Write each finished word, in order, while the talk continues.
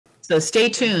So stay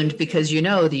tuned, because you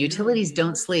know the utilities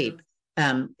don't sleep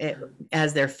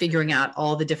as they're figuring out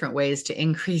all the different ways to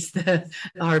increase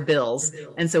our bills.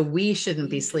 And so we shouldn't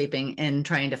be sleeping and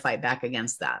trying to fight back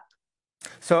against that.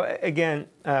 So again,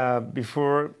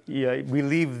 before we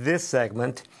leave this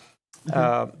segment,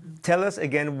 tell us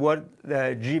again what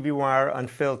the GB Wire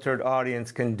Unfiltered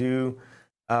audience can do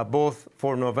both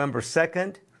for November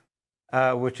 2nd,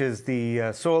 which is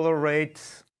the solar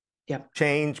rates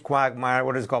change, quagmire,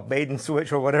 what is it called, bait and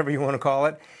switch, or whatever you want to call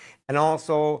it, and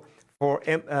also for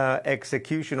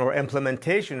execution or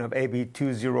implementation of AB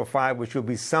 205, which will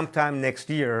be sometime next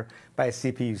year by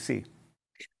CPUC.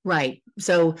 Right.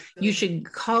 So you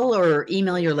should call or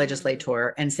email your legislator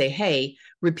and say, hey,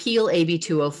 repeal AB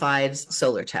 205's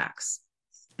solar tax,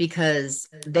 because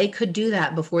they could do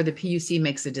that before the PUC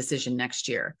makes a decision next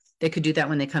year. They could do that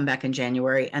when they come back in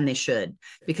January, and they should,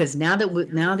 because now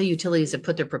the utilities have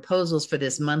put their proposals for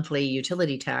this monthly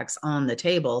utility tax on the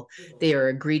table, they are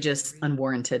egregious,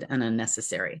 unwarranted, and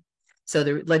unnecessary. So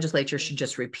the legislature should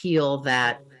just repeal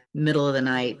that middle of the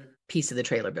night piece of the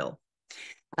trailer bill.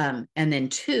 And then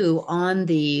two, on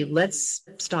the let's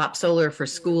stop solar for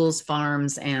schools,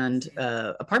 farms, and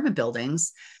apartment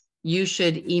buildings, you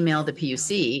should email the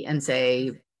PUC and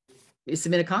say,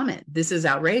 submit a comment. This is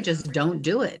outrageous. Don't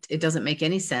do it. It doesn't make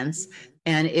any sense.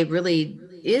 And it really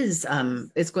is,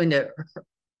 it's going to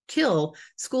kill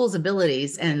schools'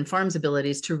 abilities and farms'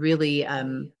 abilities to really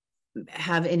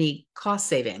have any cost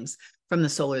savings from the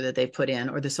solar that they put in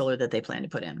or the solar that they plan to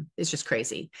put in. It's just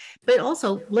crazy. But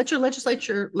also let your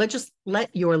legislator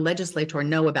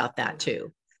know about that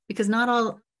too, because not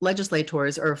all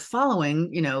legislators are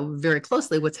following, very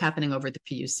closely what's happening over at the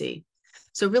PUC.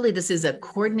 So really, this is a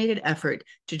coordinated effort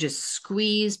to just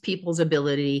squeeze people's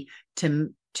ability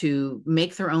to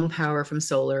make their own power from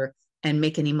solar and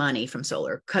make any money from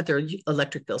solar, cut their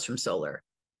electric bills from solar,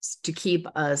 to keep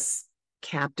us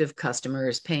captive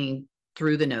customers paying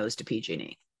through the nose to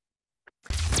PG&E.